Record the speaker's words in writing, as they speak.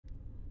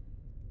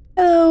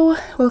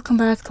Hello, welcome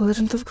back to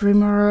Legend of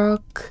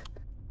Grimrock.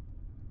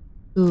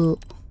 Ooh,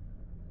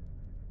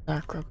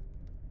 dark rock.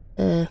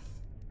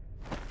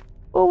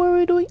 What were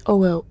we doing? Oh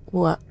well,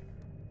 what?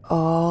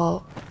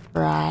 Oh,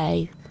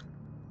 right.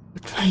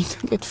 We're trying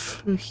to get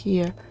through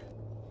here.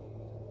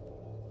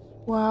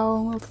 Wow,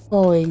 I'm not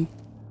falling.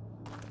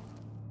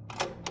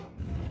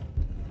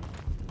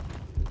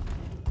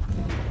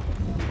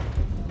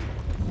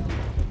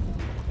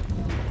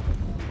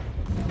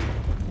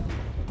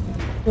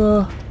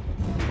 Oh.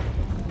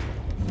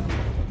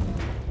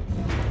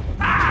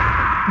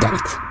 Damn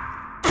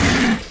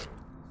it.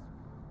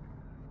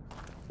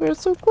 We're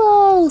so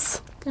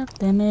close. God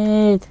damn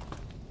it.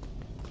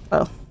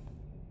 Well,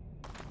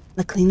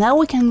 luckily now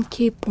we can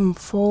keep on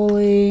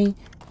falling.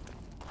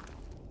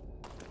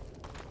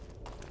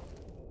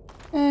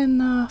 And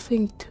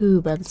nothing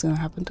too bad is gonna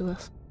happen to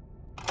us.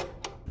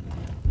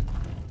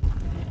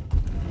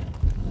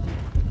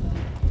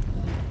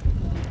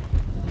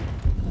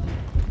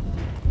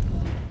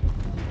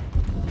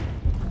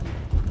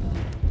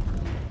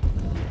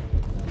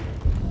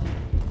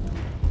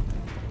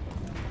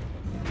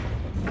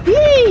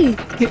 Yay!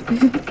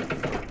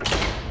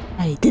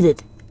 I did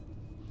it.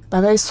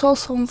 But I saw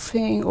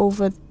something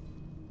over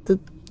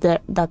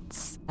that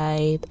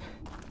side.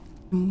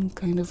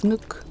 Kind of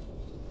nook.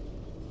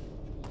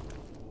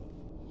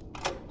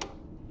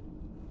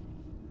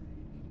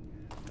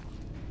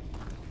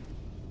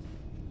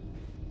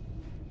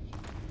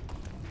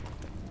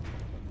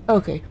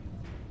 Okay.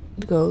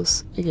 It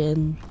goes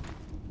again.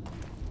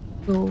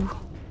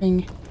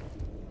 Going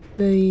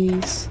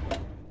this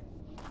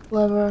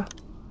lever.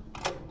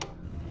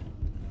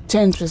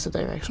 Changes the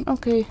direction.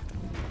 Okay.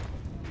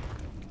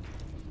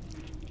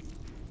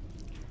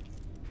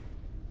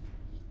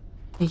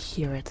 I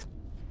hear it.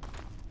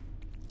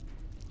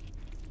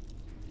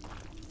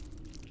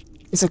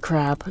 It's a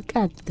crab.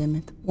 God damn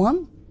it.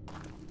 One?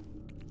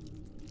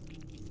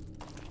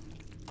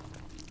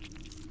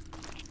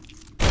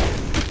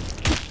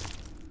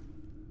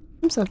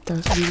 Seems like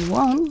there's only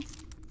one.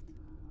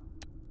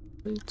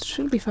 It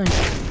should be fine.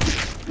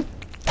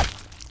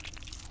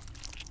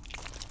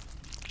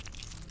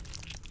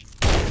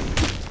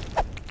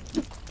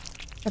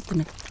 God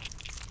damn it.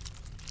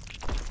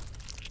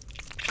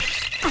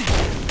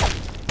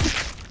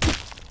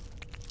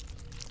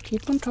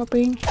 Keep on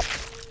chopping.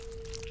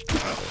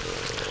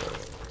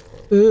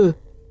 Ugh.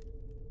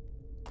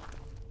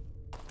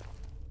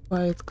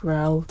 Why it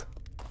growled.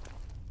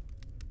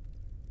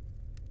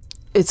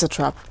 It's a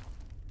trap.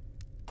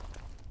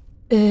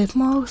 It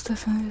most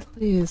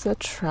definitely is a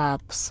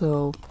trap,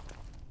 so...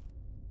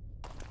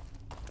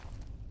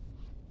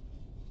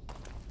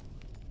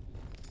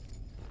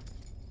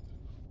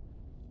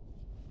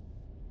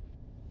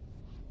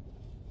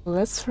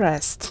 let's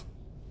rest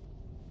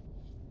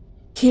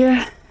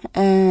here,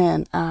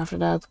 and after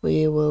that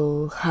we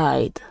will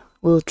hide.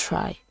 We'll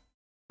try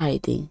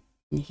hiding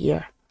in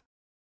here.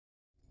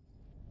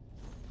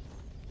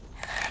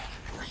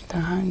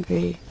 Kinda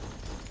hungry.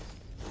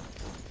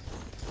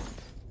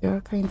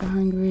 You're kinda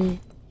hungry.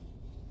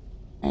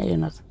 Hey, you're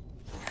not.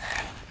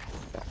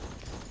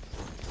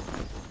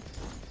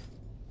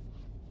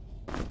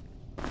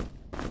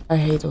 I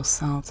hate those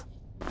sounds.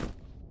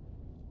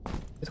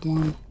 Good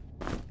one.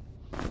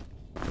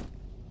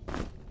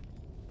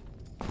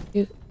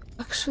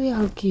 Actually,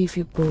 I'll give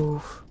you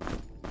both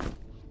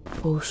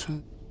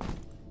potions.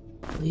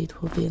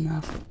 It will be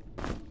enough.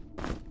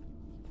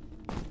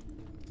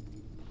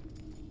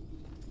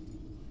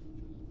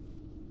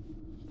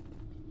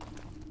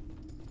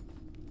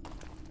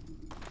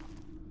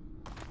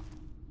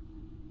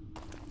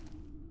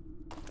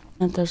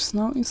 And there's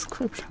no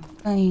inscription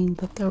saying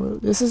that there will.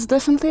 This is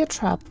definitely a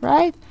trap,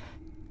 right?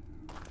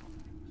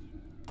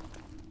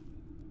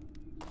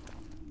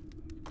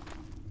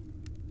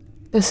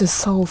 This is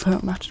so very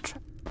much a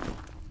trap.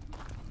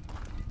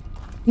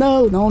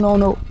 No, no, no,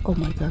 no. Oh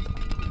my god.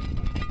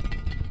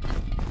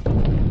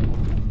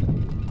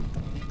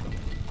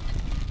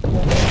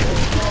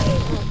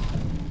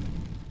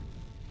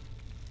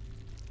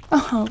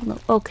 Oh no,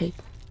 okay.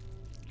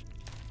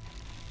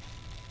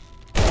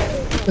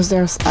 Because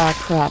there's a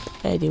crab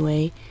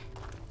anyway.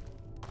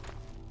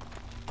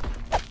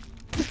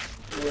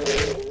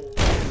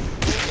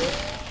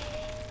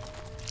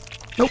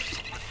 Nope.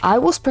 I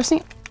was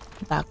pressing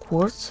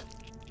backwards.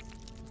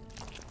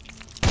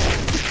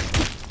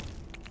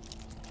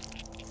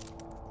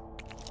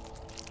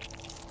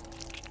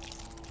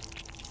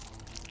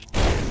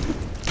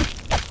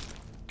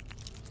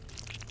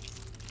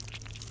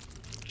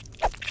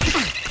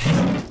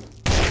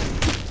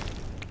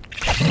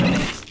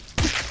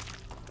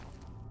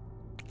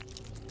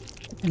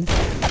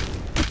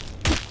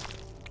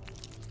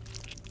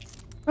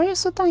 Why are you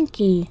so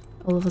tanky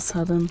all of a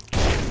sudden?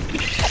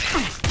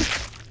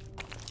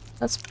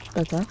 That's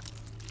better.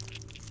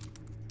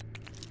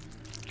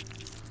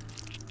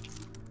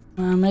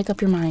 Make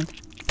up your mind.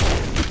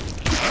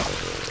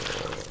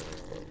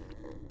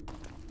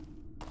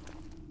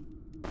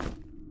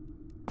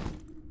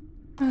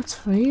 That's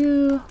for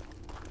you.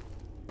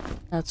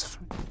 That's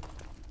for you.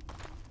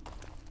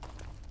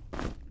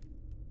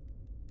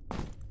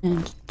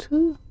 And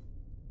 2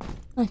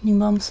 lightning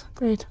bombs.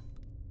 Great.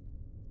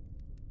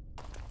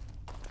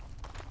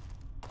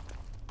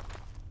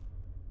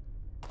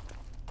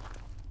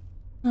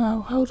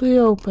 Now, how do you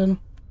open?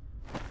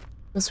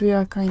 Because we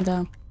are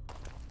kinda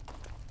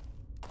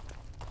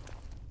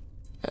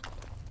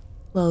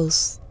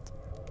closed.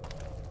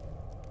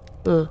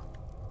 Ugh.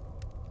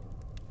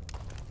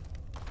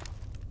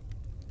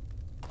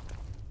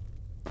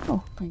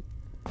 Oh, thank you.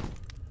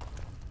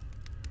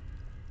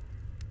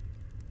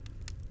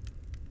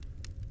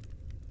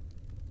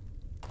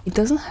 It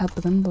doesn't help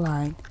that I'm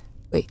blind.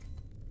 Wait.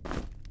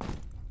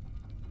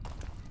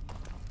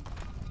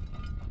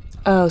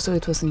 Oh, so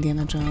it was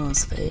Indiana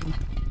Jones thing.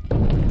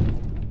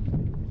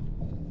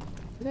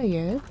 Did I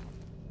get it?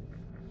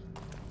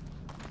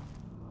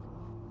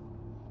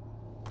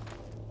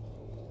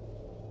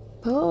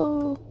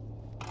 Oh.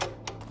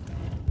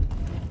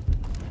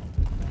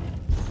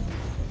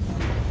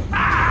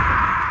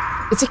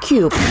 It's a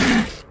cube.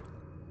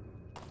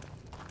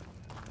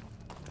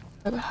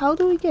 But how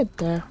do we get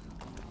there?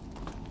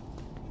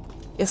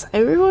 Yes, I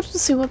really want to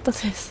see what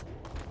that is.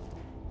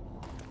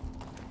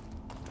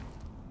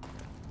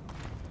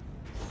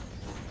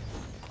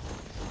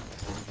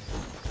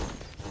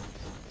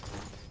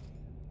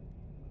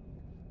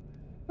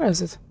 Where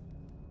is it?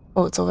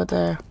 Oh, it's over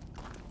there.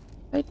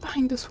 Right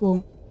behind this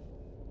wall.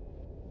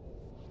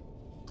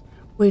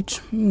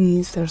 Which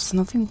means there's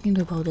nothing we can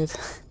do about it.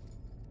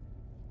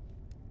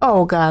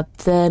 Oh, god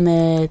damn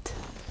it.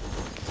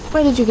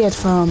 Where did you get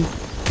from?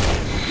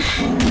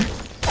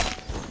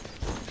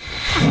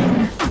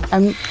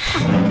 I'm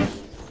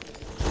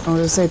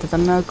gonna say that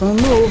I'm not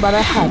gonna move, but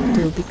I had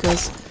to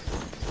because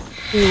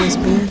he was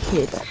being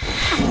hit.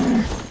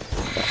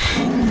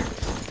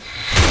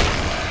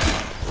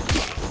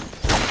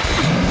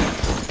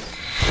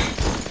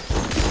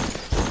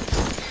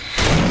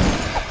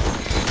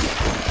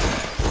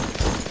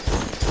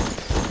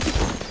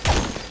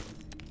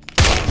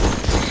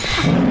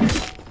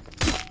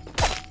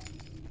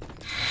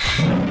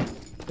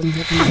 Doesn't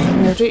have enough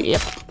energy.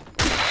 Yep.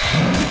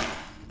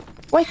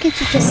 Why can't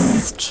you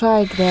just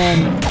strike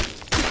them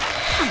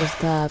with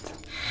that?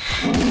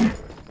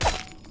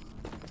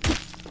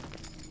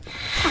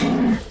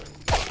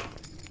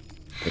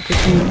 The good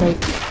thing that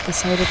I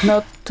decided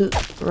not to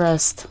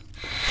rest.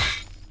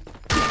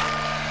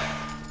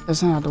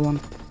 There's another one.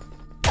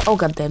 Oh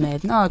god damn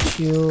it, not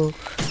you.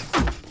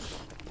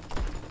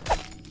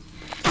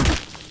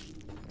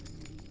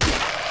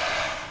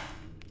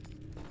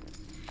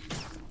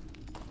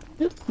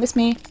 Miss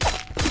me.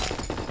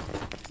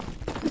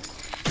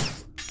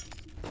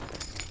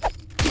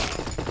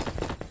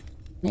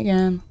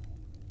 Again.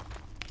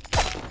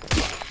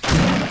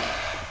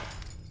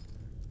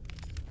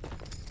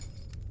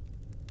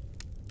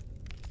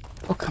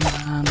 Oh, come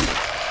on.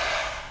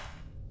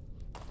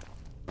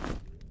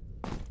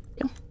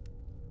 Yeah.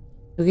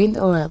 We gained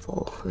a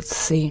level. Let's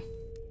see.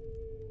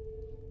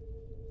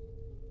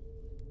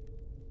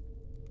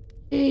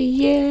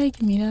 Yeah,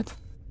 give me that.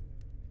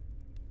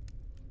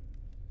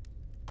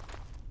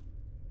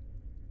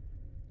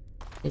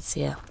 It's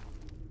yeah.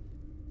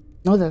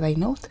 Now that I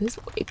noticed,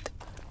 wait.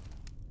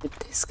 Where did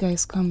these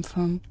guys come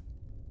from?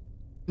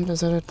 From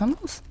those other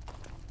tunnels?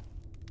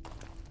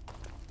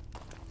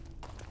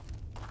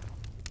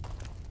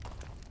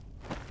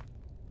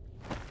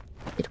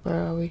 Wait,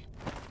 where are we?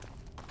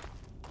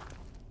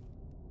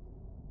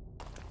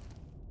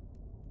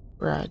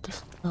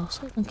 Right. Oh,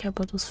 so I don't care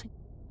about those things,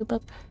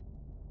 but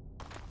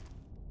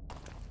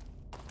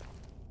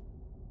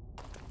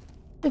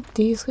where did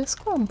these guys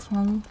come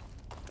from?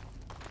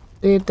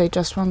 Did they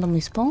just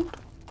randomly spawn?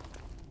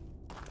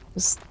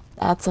 Because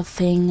that's a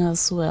thing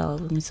as well. I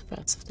wouldn't be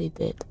surprised if they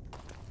did.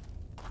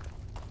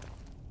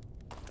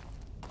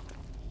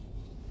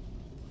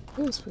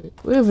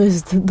 We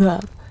visited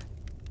that.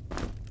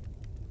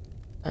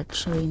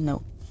 Actually,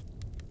 no.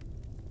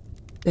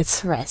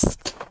 Let's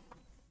rest.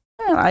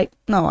 I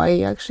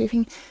actually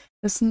think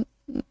there's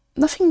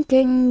nothing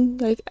can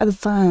like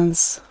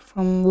advance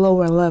from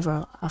lower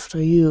level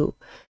after you.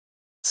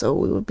 So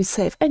we would be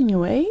safe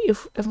anyway,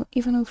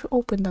 even if we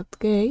open that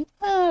gate,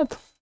 but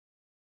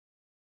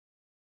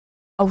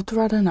I would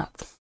rather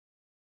not.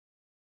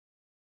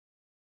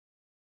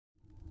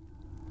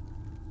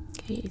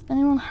 Okay, is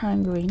anyone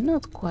hungry?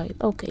 Not quite.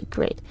 Okay,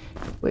 great.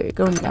 We're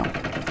going down.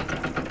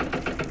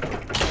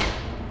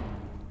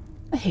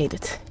 I hate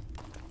it.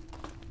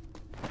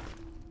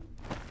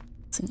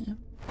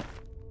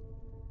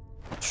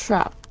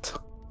 Trapped.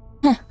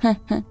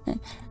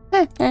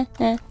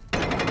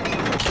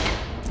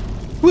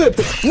 Whip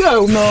it!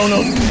 No, no,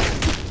 no!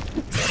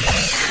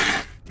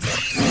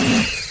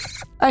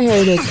 I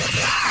hate it.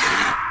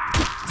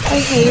 I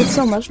hate it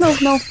so much. No,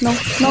 no, no,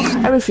 no.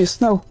 I refuse.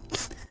 No.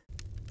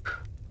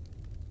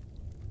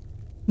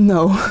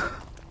 No.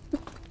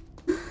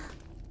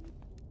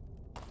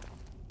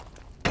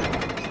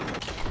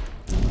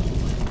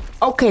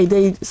 Okay,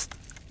 they...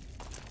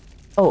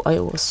 Oh, I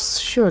was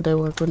sure they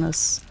were gonna...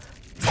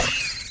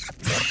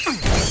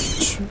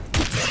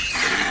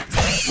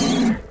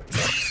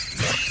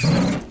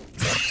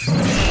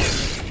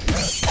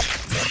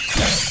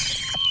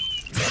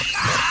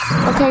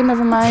 Okay,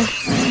 never mind.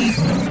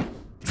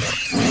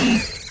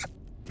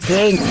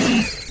 Drink.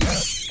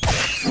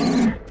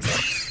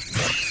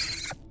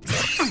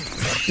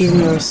 Even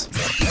yours.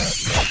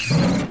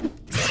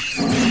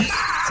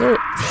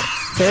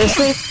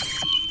 Seriously?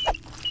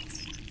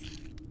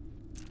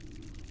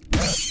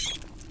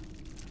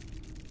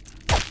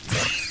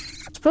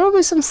 There's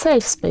probably some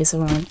safe space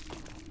around.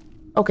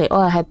 Okay,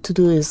 all I had to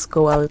do is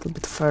go a little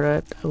bit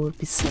further. I would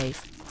be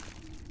safe.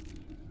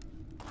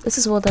 This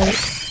is what I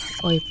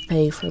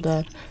pay for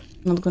that.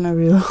 I'm not gonna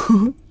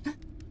reload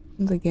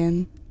it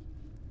again.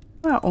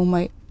 Where are all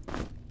my...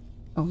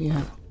 Oh,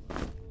 yeah.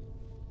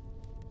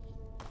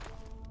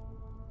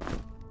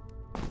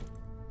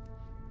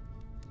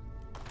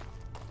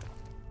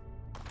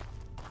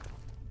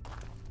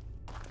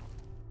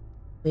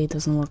 It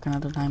doesn't work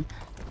another time.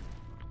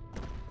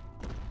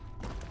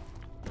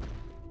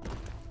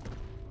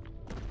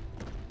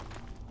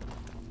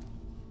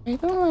 I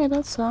don't like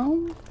that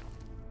sound.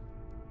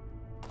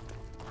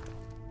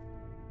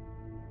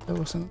 There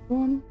was another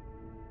one.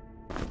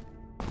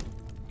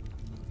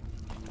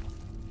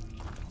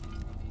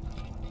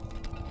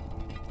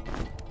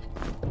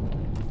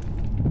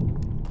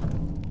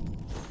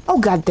 Oh,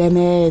 god damn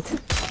it!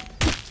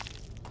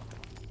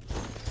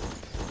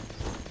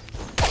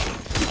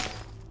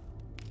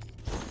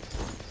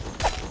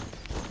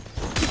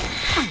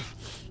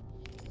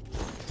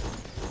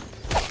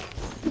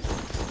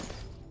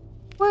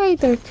 Why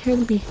there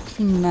can't be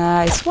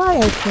nice? Why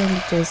I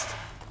can't just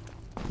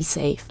be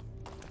safe?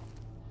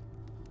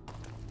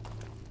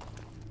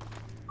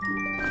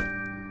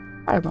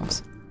 Fire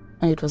bombs.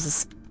 And it was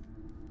a...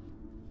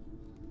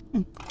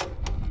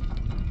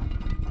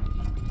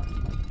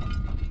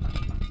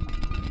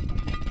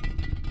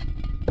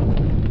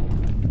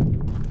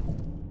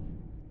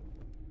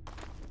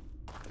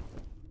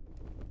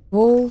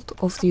 Vault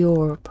of the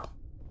orb.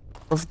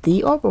 Of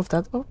the orb? Of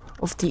that orb?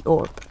 Of the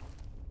orb.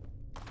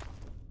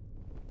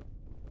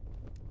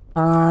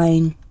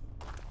 Fine.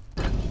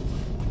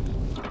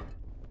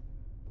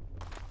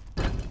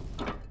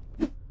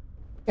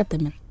 Get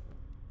them in.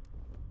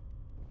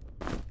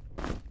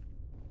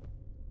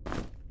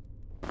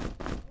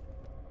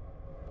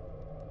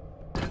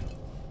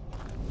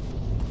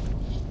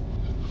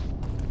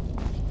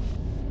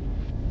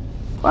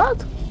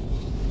 What?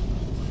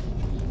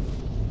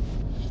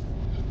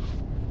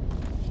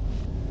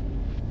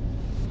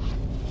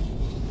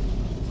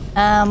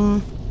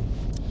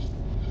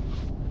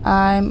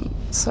 I'm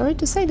sorry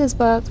to say this,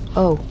 but...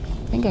 Oh,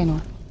 I think I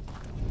know.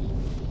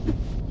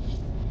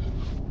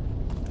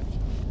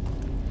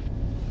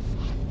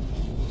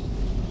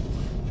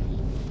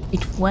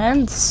 It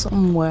went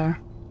somewhere.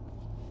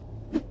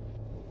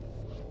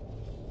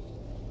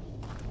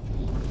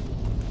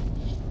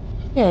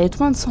 Yeah, it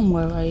went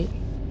somewhere. I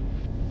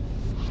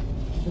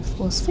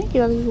was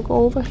thinking that it would go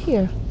over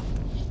here.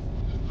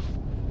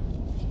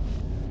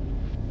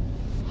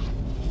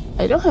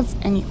 I don't have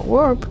any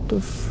orb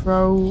to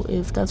throw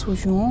if that's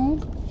what you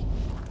want.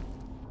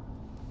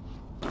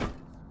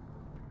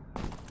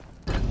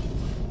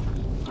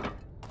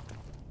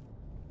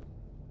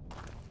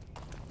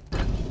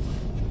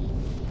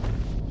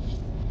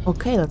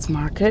 Okay, let's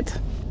mark it.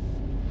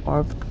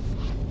 Orb.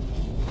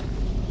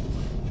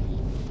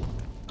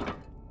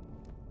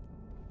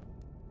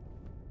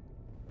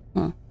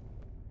 Huh.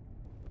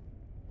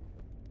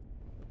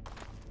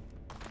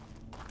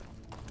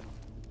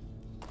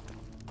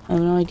 I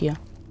have no idea.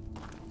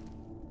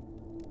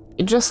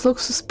 It just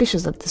looks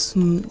suspicious that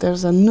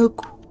there's a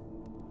nook.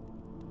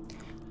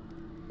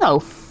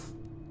 No.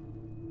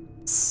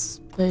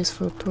 Space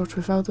for a torch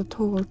without a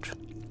torch.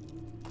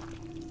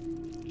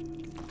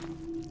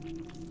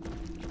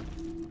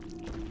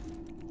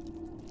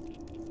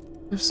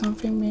 There's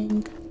something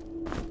big.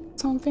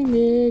 Something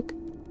big.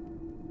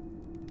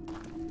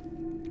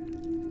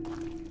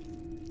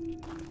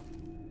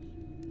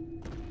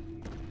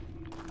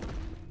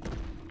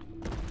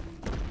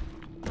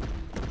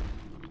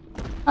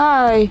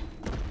 Hi.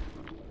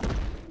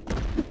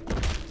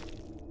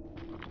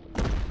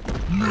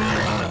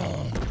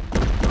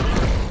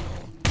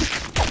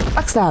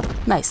 Backstab.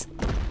 Nice.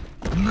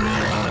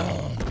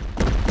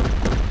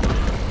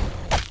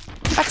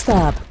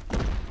 Backstab.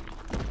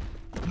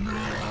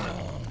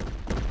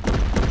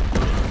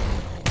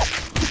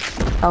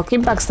 I'll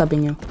keep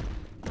backstabbing you.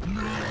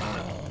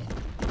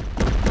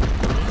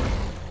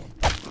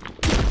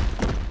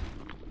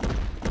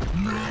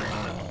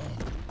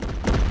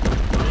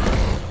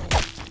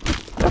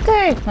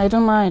 Okay, I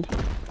don't mind.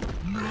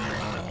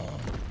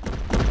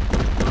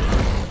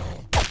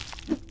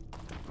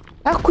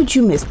 How could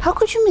you miss? How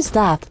could you miss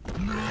that?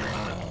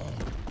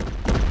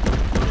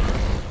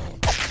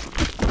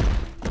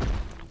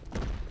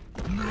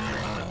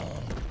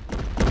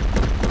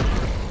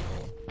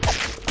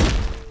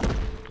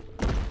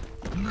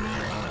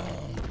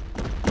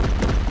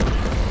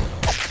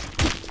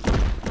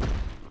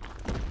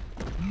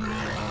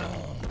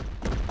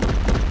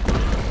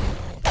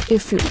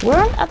 If you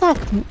weren't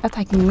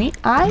attacking me,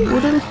 I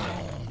wouldn't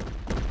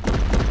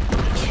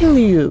kill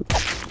you.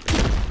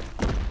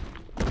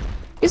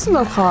 Isn't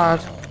that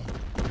hard?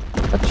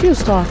 But you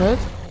started.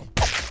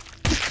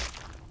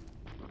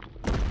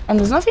 And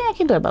there's nothing I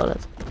can do about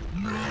it.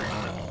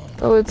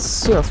 So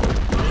it's your fault.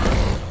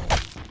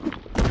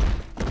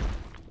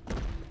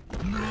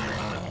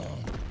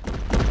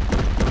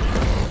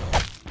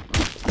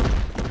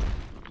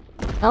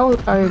 How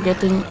are you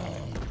getting...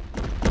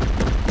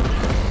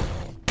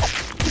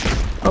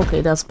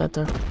 Okay, that's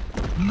better.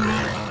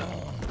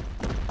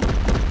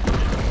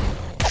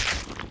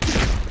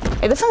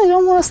 I definitely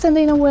don't want to stand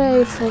in a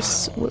way for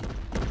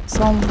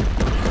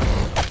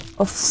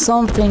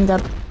something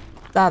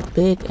that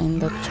big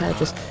and that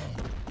charges.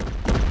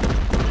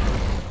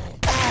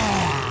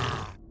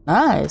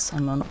 Nice,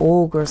 I'm an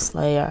ogre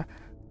slayer.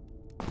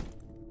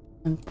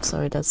 I'm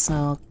sorry, that's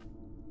not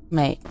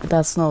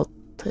that's not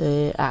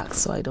axe,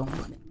 so I don't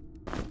want it.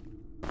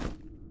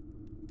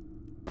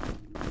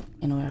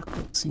 And we're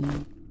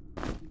closing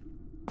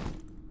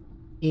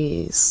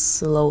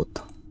his load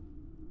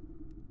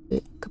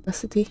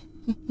capacity.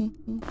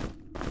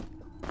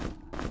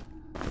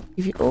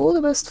 Give you all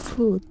the best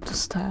food to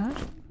start.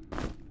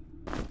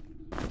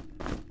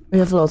 We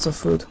have lots of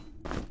food.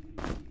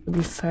 To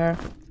be fair,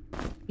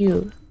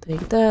 you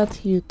take that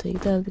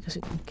because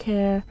you don't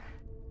care.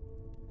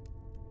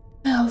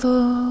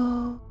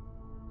 Hello.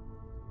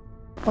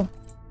 Oh,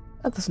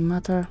 that doesn't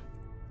matter.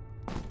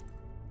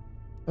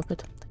 Drop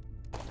it.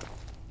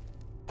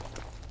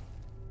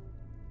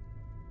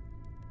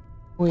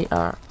 We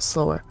are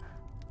slower.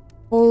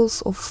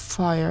 Balls of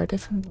fire,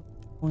 definitely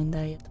not going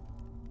there yet.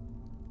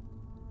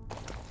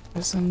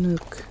 There's a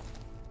nuke.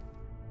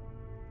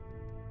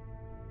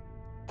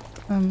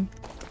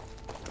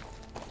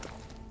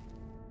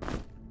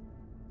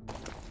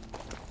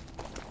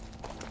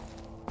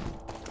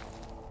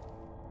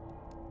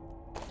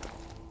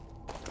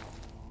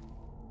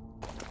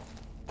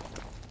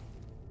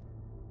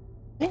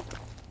 Okay.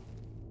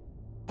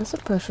 That's a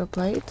pressure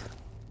plate.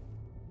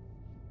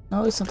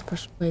 No, it's not a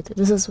pressure plate.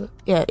 This is...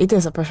 yeah, it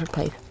is a pressure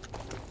plate.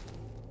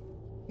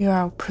 You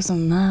are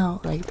prison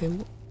now, like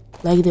the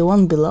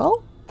one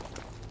below?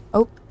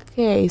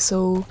 Okay,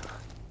 so...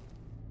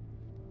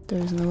 there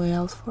is no way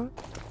out for it?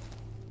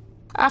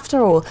 After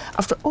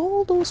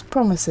all those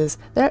promises,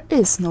 there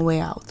is no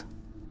way out.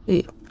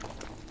 Yeah.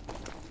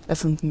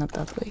 Definitely not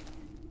that way.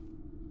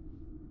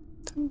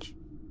 Don't you...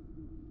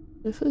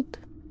 the food?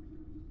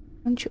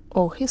 Don't you...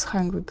 oh, he's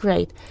hungry,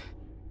 great.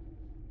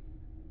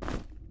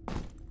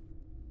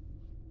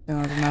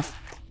 Not enough.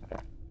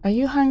 Are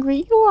you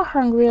hungry? You are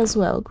hungry as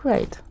well.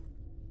 Great.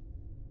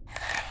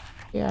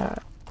 We are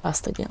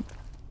fast again.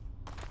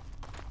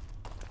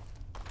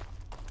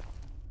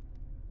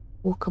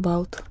 Walk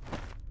about.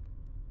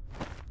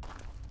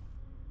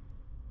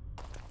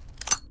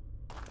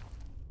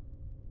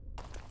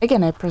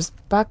 Again, I pressed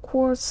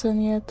backwards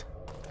and yet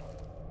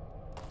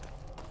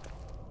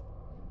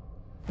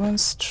went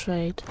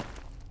straight.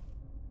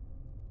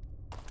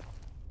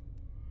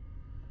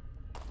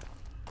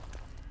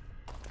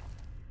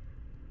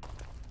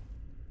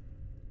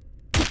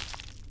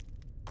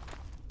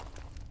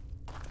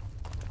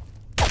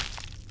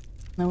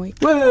 No, wait.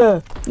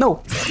 Whoa!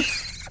 No!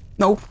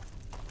 No!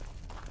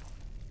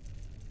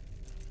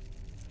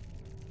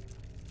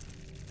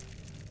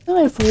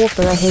 I forgot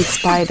that I hate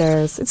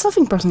spiders. It's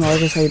nothing personal, I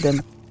just hate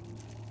them.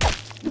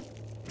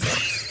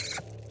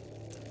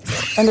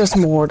 And there's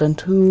more than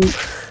two.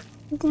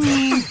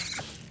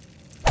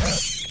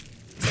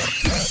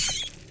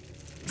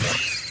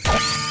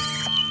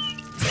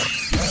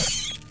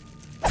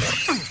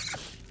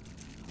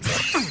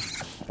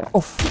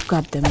 Oh,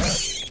 god damn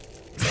it.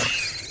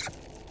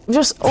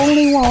 There's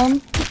only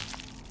one.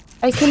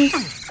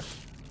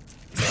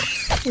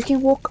 We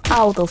can walk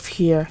out of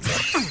here.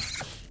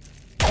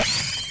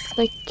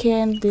 I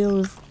can't deal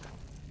with...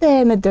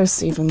 damn it,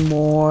 there's even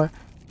more.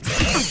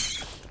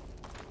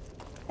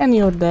 And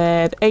you're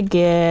dead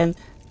again.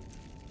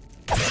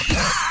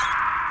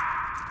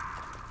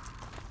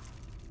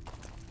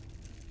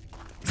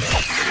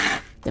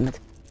 Damn it.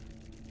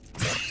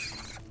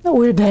 No,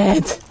 we're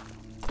dead.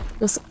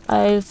 Because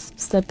I'm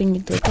stepping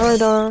into a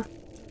corridor.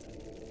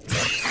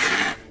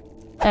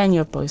 And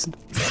you're poisoned.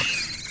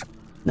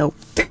 No.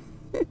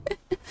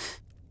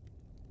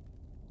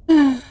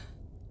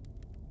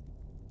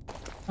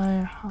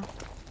 Fire.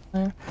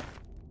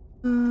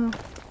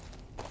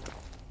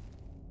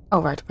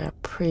 Oh right, we're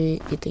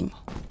pre-eating.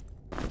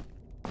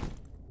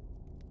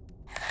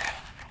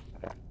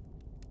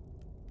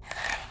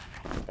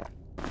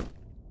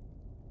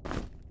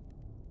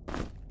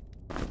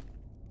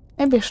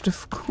 Maybe I should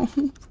have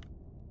gone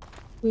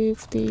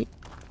with the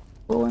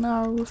bow and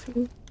arrow with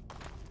you.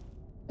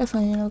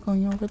 Definitely not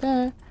going over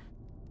there.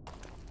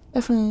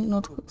 Definitely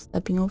not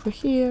stepping over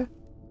here.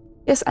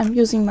 Yes, I'm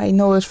using my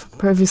knowledge from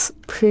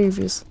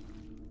previous.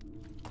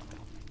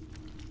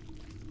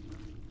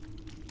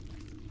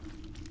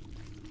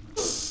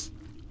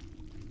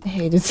 I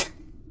hate it.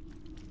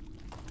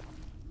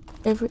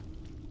 Every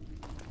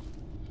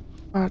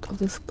part of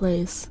this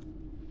place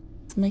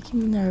is making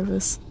me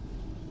nervous.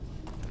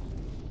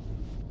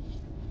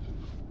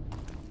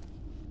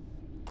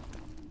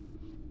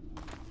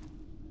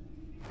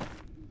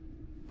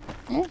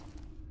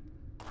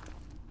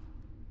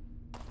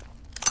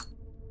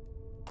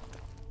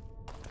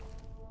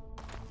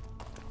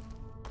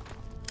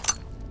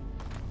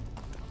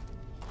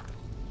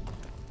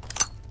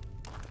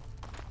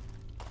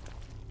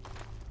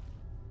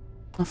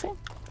 Nothing?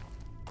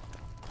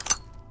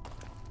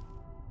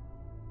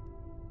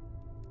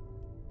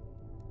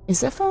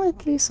 Is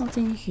definitely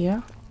something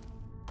here.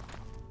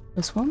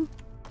 This one?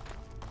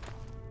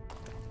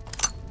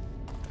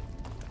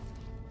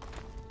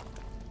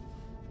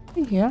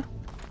 In here?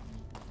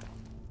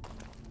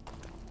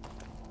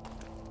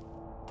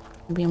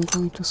 Maybe I'm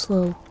going too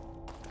slow.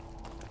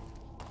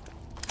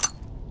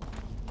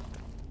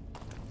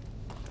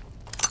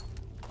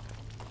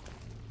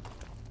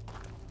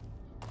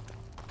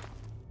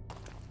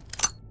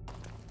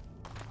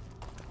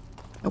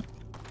 Nope.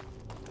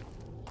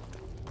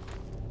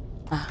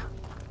 Ah,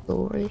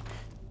 sorry.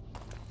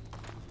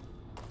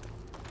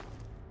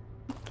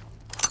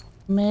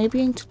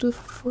 Maybe into the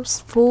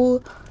first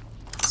full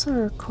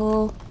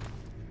circle.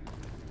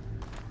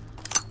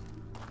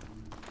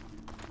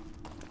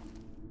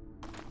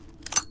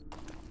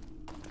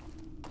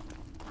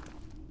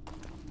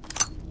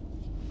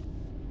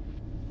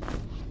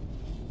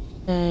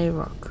 A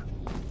rock.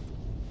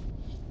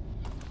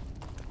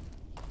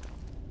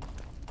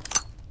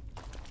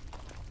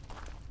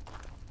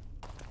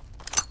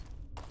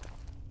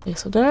 Okay,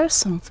 so there's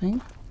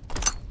something.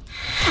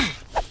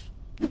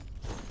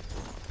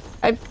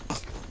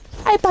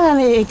 I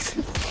panicked.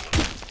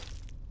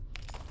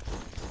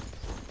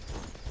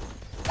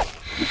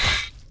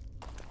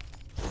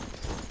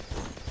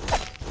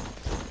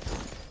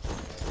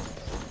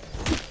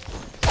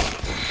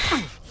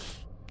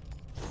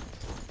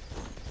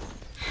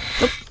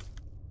 Nope.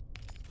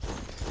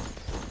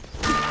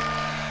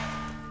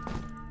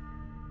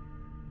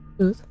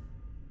 Good.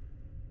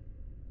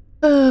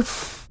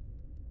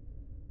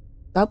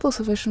 Double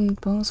sufficient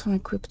bonus from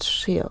equipped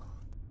shield.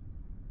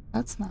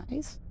 That's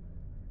nice.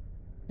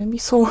 Maybe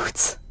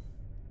swords.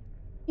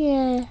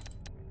 Yeah.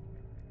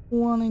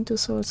 One into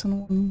swords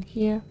and one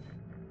here.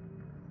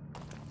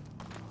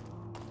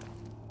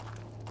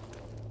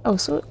 Oh,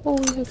 so all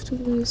we have to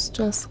do is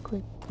just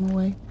click them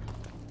away.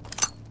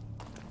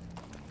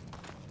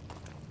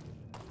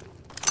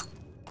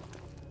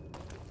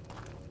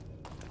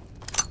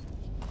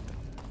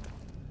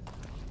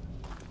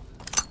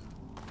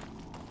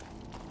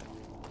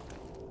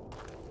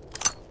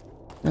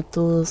 Not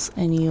to lose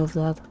any of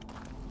that.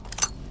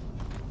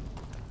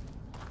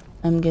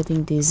 I'm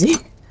getting dizzy.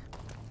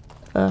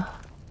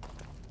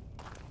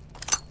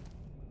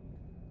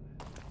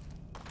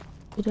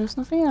 There's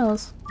nothing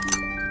else.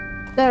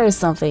 There is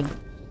something.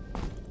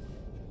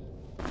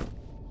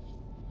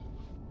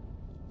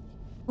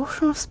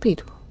 Potion of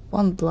speed.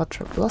 1 blood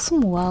drop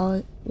blossom,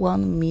 while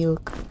 1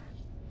 milk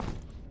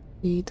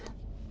speed.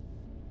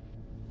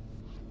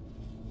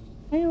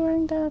 Are you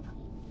wearing that?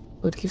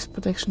 Oh, it gives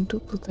protection 2,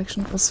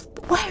 protection plus.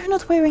 Why are you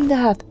not wearing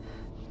that?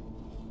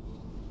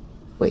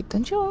 Wait,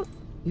 don't you?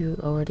 You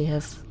already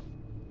have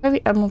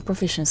heavy armor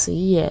proficiency.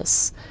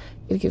 Yes,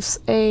 it gives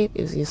 8.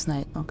 It gives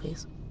 9. Okay,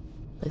 so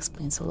that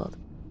explains a lot.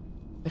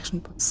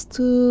 Protection plus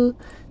 2.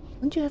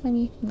 Don't you have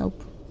any?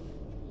 Nope.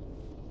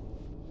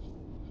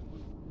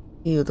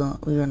 You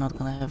don't. We are not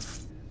gonna have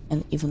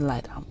an even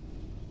light armor.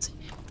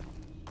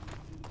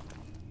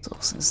 So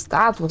since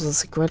that was a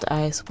secret,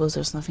 I suppose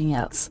there's nothing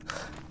else.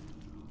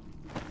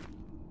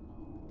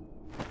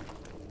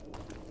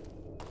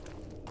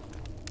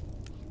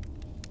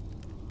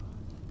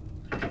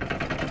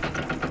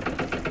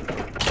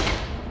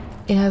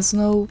 It has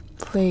no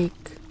plague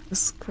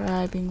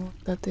describing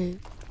what that is.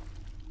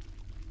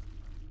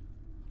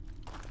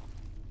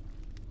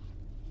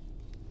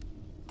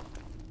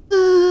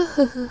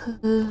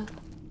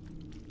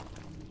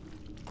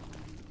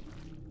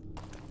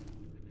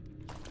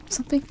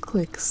 Something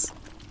clicks.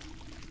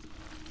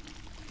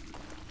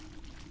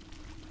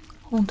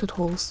 Haunted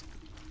halls.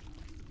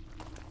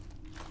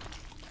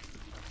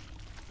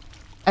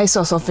 I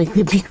saw something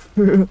creeping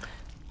through.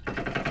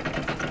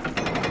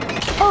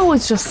 Oh,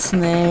 it's just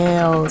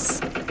snails.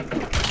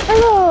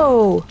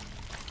 Hello!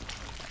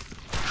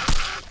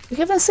 We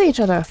haven't seen each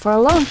other for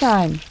a long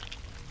time.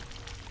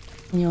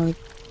 And you only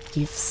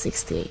give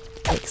 68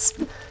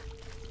 XP,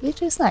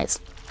 which is nice.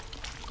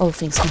 All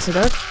things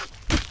considered.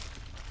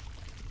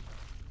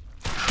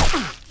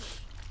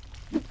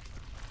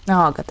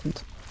 Now I got them.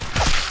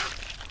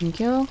 Thank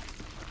you.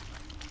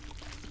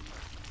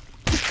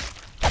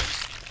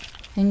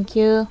 Thank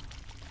you.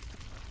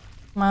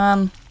 Come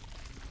on.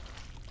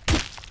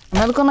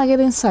 I'm not gonna get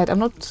inside. I'm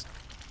not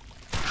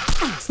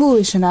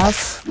foolish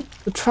enough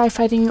to try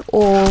fighting you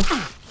all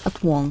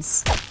at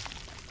once.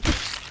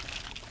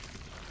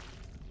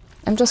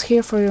 I'm just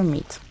here for your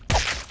meat.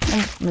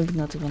 Oh, maybe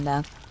not even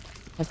that.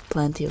 I have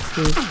plenty of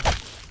food.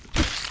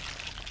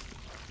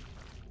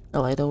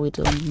 Oh, I don't. We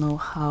don't know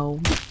how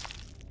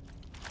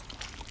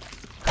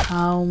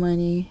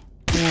many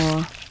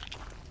more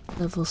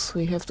levels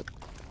we have to.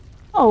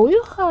 Oh,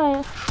 you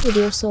hide with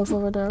yourself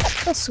over there.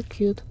 That's so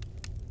cute.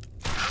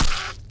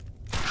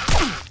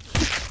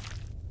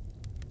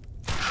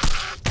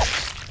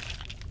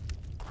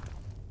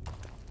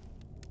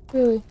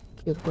 Really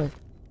cute. Wait.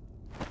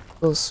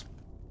 Those.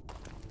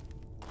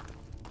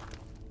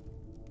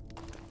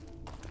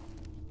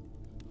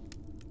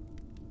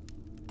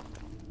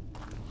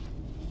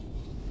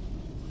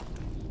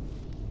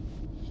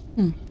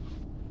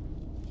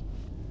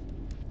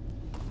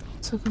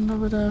 Second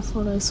over there, I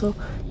thought I saw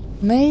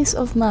Maze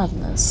of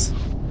Madness.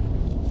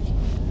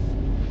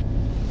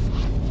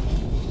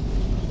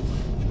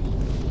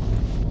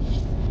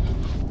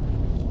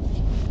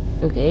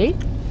 Okay.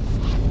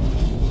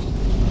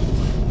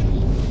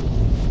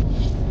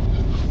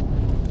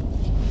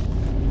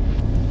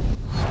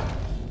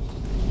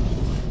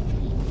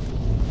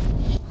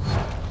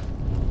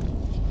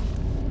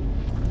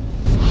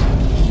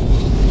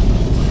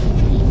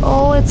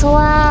 Oh, it's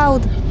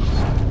loud!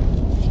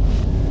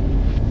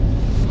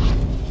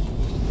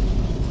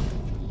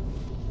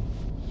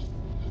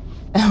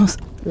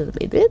 Did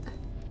we did?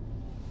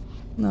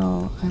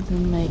 No, I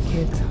didn't make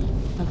it.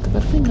 Not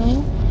that we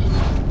know.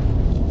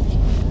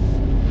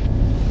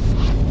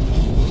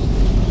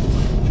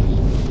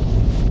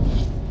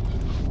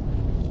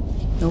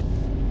 Nope.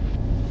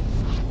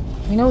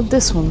 We know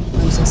this one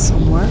brings us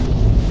somewhere.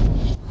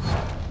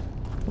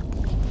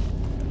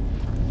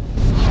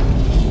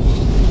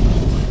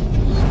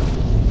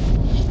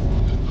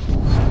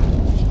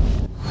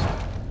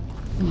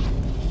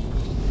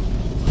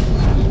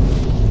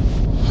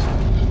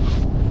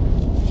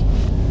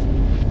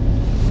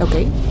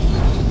 Okay.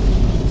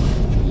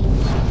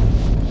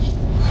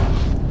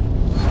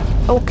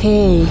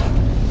 Okay.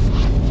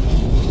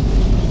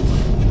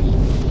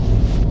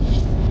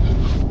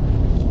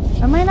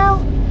 Am I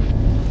now?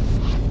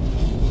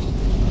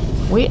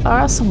 We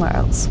are somewhere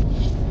else.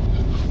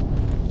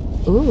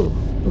 Ooh.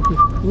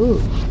 Ooh.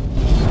 Ooh.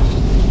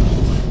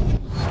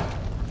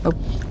 Oh.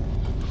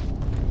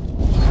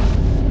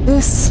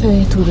 This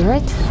to the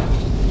right.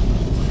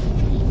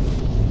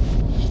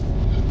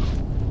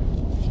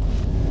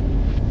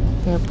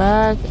 We're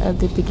back at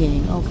the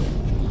beginning. Okay.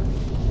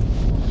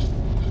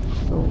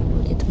 So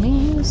it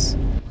means...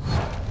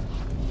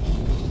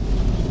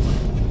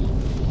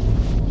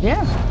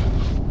 yeah.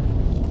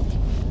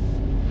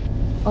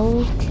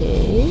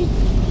 Okay.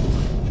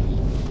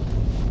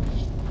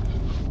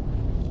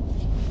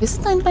 Is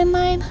it 9 by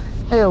 9?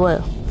 Oh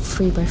well,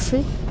 3 by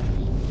 3.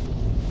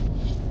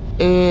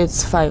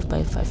 It's 5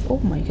 by 5. Oh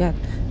my god.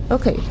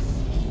 Okay.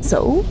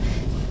 So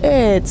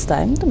it's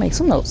time to make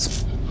some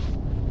notes.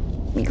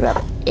 Let me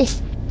grab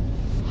it.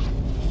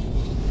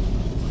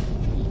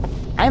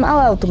 I'm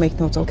allowed to make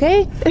notes,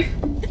 okay?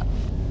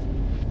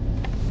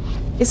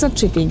 It's not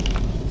cheating.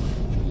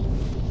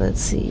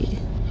 Let's see.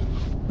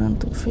 1,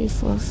 2, 3,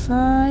 4,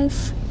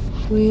 5.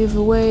 We have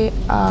a way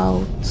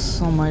out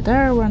somewhere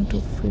there. 1, 2,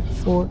 3,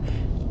 4,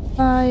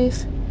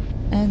 5.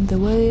 And the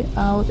way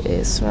out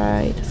is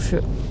right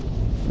through.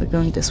 We're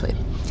going this way.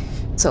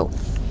 So,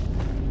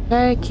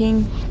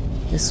 taking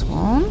this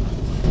one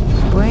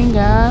brings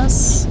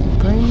us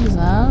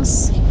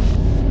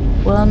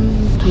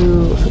 1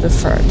 to the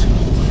third.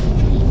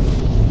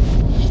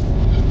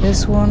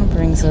 This one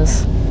brings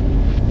us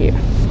here.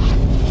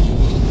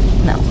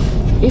 Now,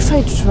 if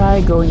I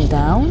try going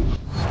down,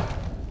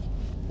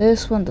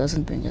 this one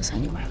doesn't bring us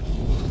anywhere.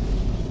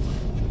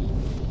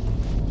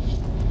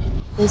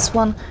 This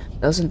one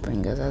doesn't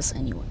bring us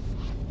anywhere.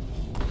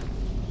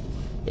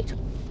 Wait.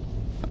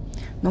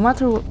 No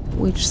matter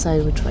which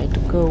side we try to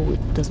go,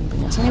 it doesn't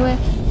bring us anywhere.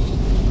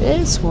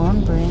 This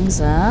one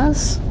brings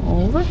us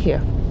over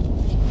here.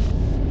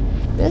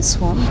 This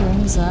one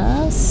brings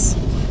us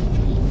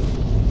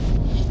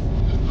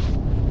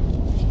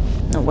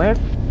nowhere.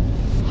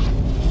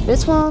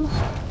 This one,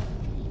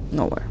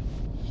 nowhere.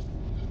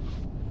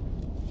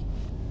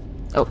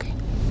 Okay.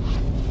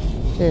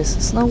 This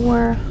is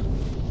nowhere.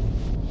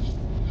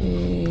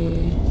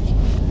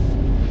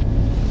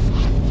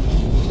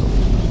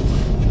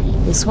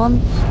 This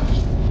one,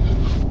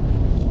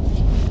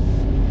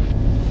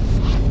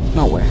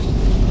 nowhere.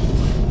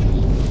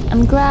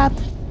 I'm glad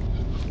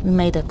we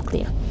made that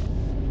clear.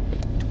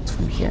 It's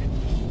from here.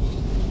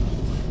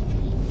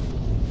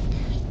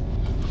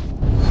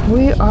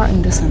 We are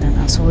in the center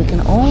now, so we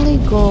can only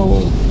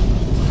go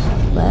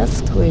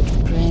left, which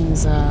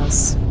brings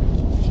us...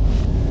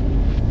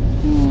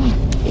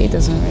 it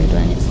doesn't really do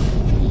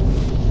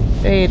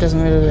anything. It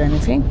doesn't really do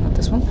anything, not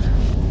this one.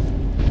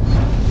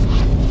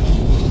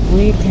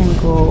 We can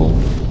go...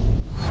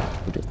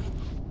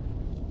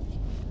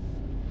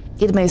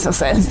 it makes no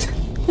sense.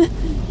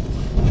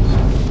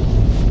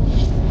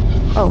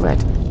 Oh, right.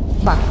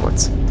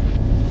 Backwards.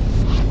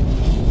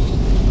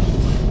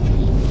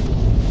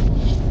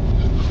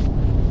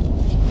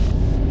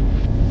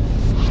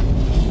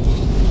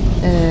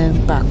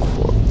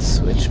 Backwards,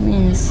 which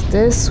means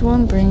this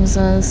one brings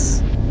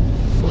us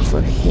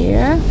over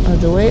here,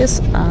 but the way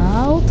is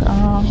out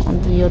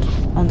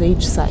on the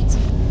each side.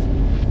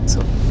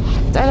 So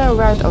either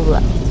right or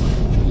left.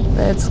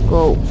 Let's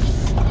go.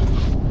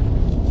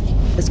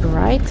 Let's go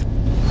right.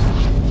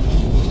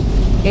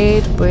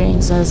 It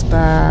brings us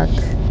back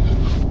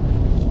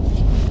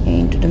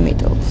into the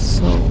middle,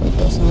 so it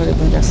doesn't really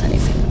bring us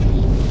anything.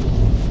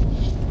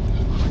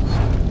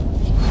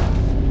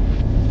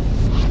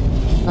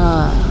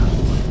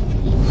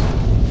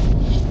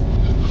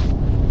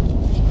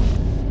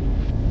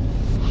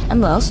 I'm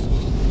lost.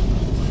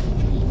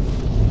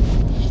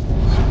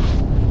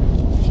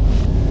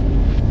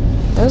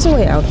 there's a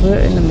way out. We're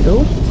in the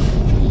middle.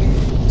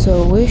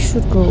 So we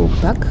should go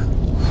back.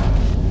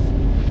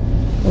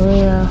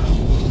 Where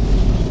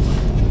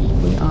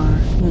we are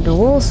in the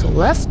wall, so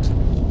left.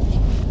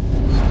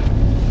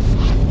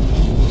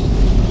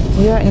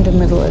 We are in the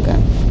middle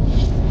again.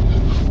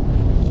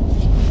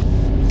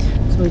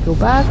 So we go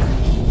back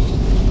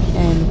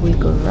and we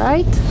go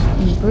right.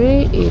 And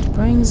it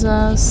brings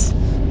us.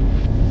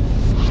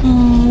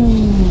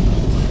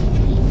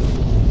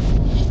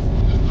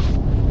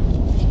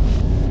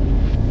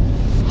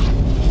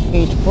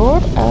 It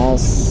brought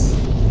us.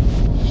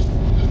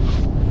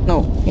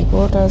 No, it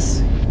brought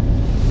us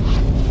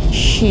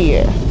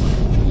here.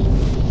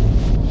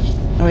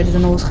 I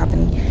don't know what's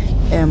happening.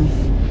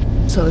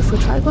 So if we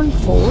try going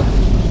forward,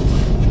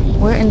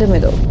 we're in the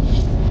middle.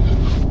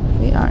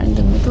 We are in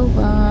the middle,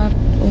 but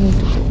we need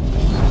to go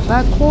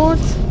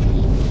backwards.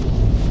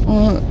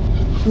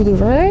 To the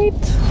right.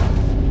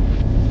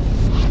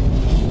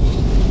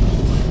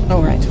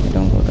 Oh right, we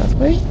don't go that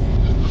way.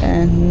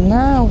 And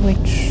now we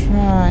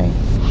try.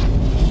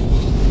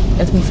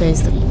 Let me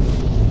face the.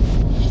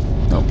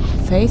 No,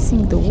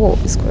 facing the wall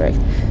is correct.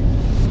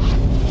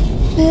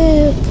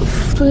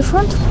 To the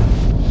front.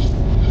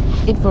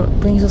 It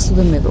brings us to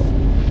the middle.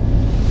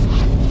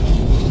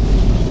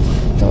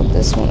 So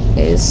this one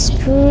is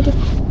screwed.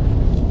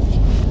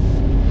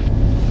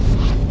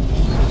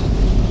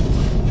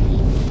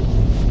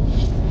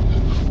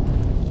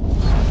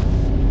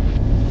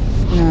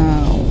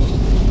 Now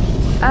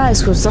I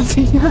screwed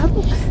something up.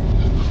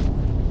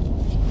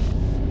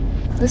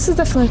 This is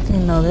definitely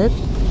not it.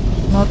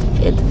 Not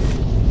it.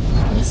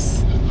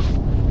 This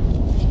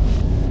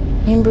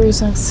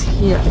brings us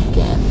here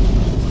again.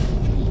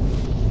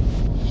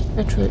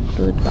 I try to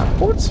do it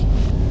backwards.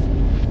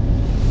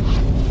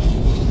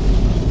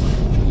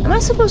 Am I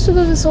supposed to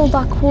do this all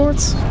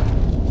backwards?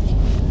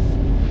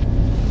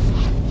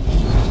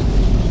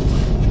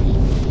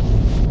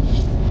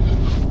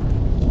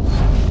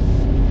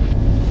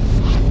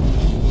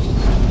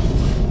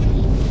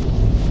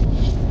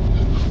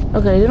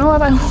 Okay, you know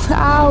what? I want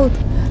out!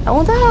 I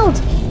want out!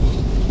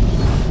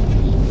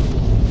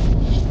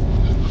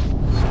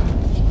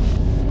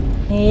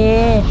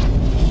 Yeah.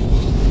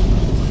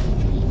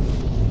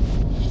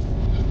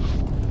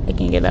 I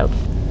can get out.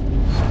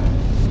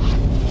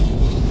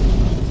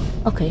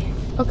 Okay,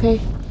 okay.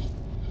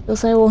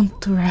 Because I want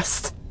to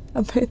rest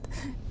a bit.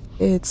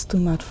 It's too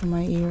much for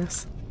my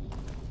ears.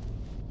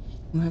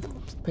 I don't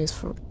have space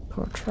for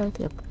torch, right?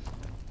 Yep.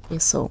 Okay,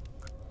 so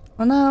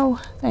for now,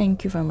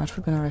 thank you very much.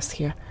 We're gonna rest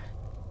here.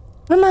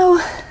 For now,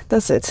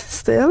 that's it.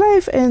 Stay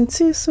alive and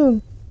see you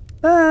soon.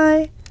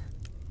 Bye!